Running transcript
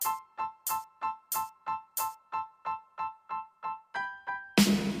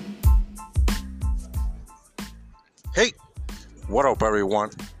What up, everyone?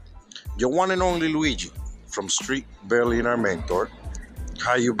 Your one and only Luigi from Street Billionaire Mentor.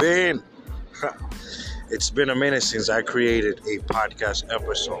 How you been? It's been a minute since I created a podcast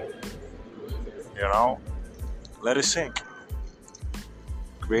episode. You know, let it sink.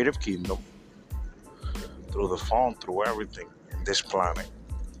 Creative Kingdom, through the phone, through everything in this planet,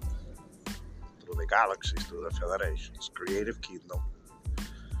 through the galaxies, through the federations. Creative Kingdom.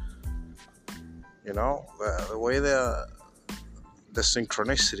 The way the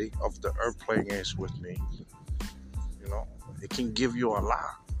synchronicity of the airplane is with me. It can give you a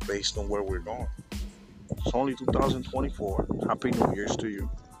lot based on where we're going. It's only 2024. Happy New Year's to you.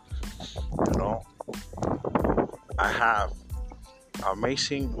 You know, I have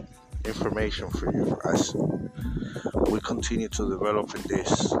amazing information for you as we continue to develop in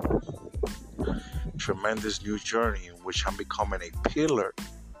this tremendous new journey in which I'm becoming a pillar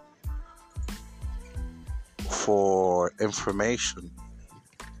for information,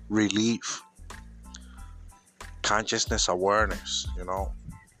 relief, consciousness awareness.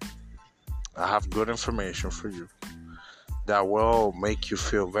 I have good information for you that will make you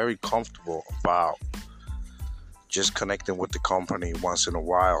feel very comfortable about just connecting with the company once in a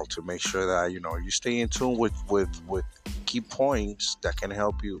while to make sure that you stay in tune with key points that can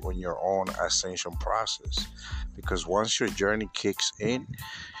help you on your own ascension process. Because once your journey kicks in,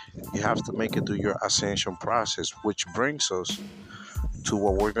 you have to make it through your ascension process, which brings us to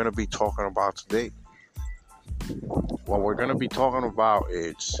what we're going to be talking about today. What we're going to be talking about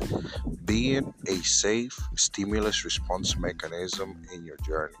is being a safe stimulus response mechanism in your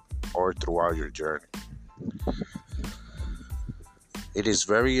journey or throughout your journey. It is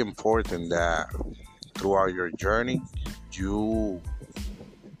very important that throughout your journey, you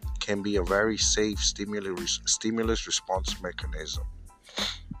can be a very safe stimulus response mechanism.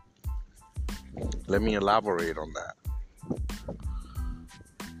 Let me elaborate on that.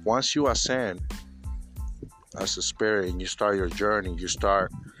 Once you ascend as a spirit and you start your journey, you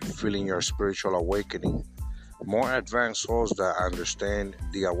start feeling your spiritual awakening. More advanced souls that understand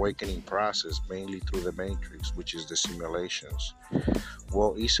the awakening process, mainly through the matrix, which is the simulations,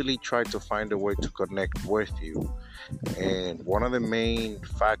 will easily try to find a way to connect with you. And one of the main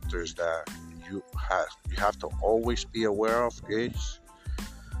factors that you have to always be aware of is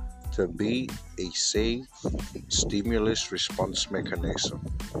to be a safe stimulus response mechanism.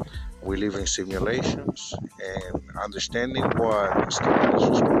 We live in simulations, and understanding what a stimulus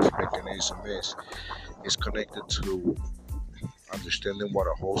response mechanism is connected to understanding what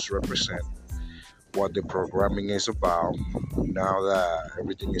a host represents, what the programming is about. Now that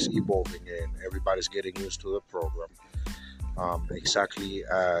everything is evolving and everybody's getting used to the program, exactly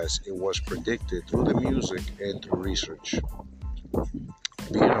as it was predicted through the music and through research.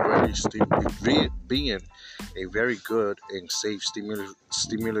 Being a very good and safe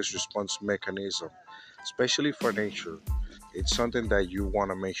stimulus response mechanism, especially for nature, it's something that you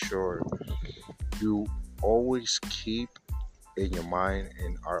want to make sure you always keep in your mind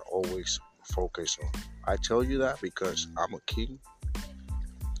and are always focused on. I tell you that because I'm a king,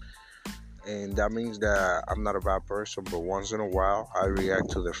 and that means that I'm not a bad person, but once in a while I react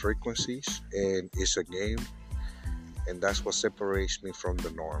to the frequencies, and it's a game, and that's what separates me from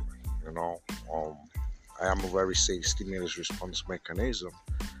the norm. I am a very safe stimulus response mechanism,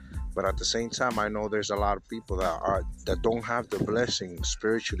 but at the same time, I know there's a lot of people that don't have the blessing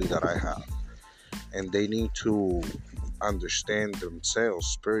spiritually that I have, and they need to understand themselves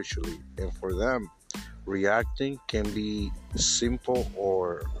spiritually. And for them, reacting can be simple,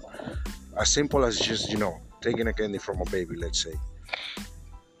 or as simple as just taking a candy from a baby, let's say.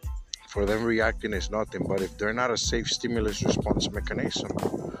 For them, reacting is nothing, but if they're not a safe stimulus response mechanism,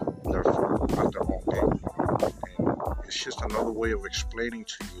 they're at their own game. And it's just another way of explaining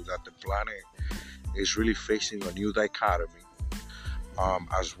to you that the planet is really facing a new dichotomy,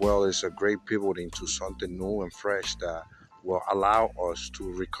 as well as a great pivot into something new and fresh that will allow us to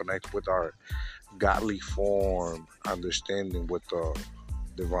reconnect with our godly form, understanding with the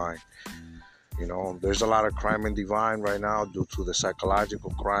divine. There's a lot of crime in divine right now due to the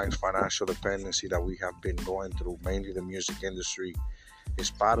psychological crimes, financial dependency that we have been going through. Mainly the music industry is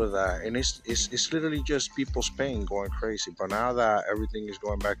part of that, and it's literally just people's pain going crazy. But now that everything is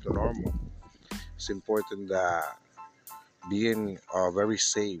going back to normal, it's important that being a very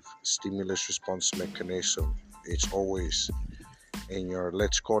safe stimulus response mechanism, it's always in your,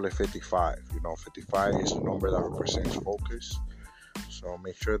 let's call it 55. 55 is the number that represents focus. So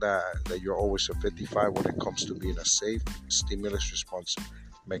make sure that you're always a 55 when it comes to being a safe stimulus response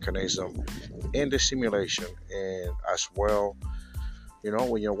mechanism in the simulation, and as well,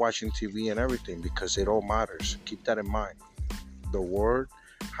 when you're watching TV and everything, because it all matters. Keep that in mind. the word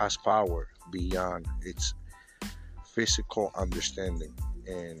has power beyond its physical understanding,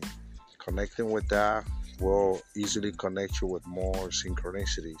 and connecting with that will easily connect you with more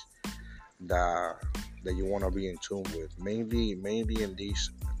synchronicities that you want to be in tune with. Mainly in this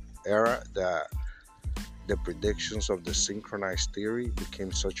era that the predictions of the synchronized theory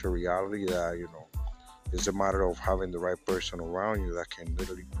became such a reality that it's a matter of having the right person around you that can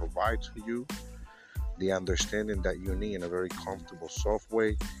literally provide to you the understanding that you need in a very comfortable, soft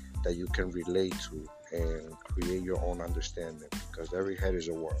way that you can relate to and create your own understanding, because every head is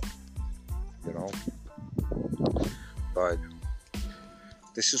a world, you know. But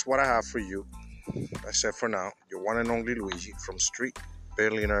this is what I have for you. I said for now, your one and only Luigi from Street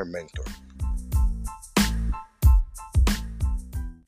Billionaire Mentor.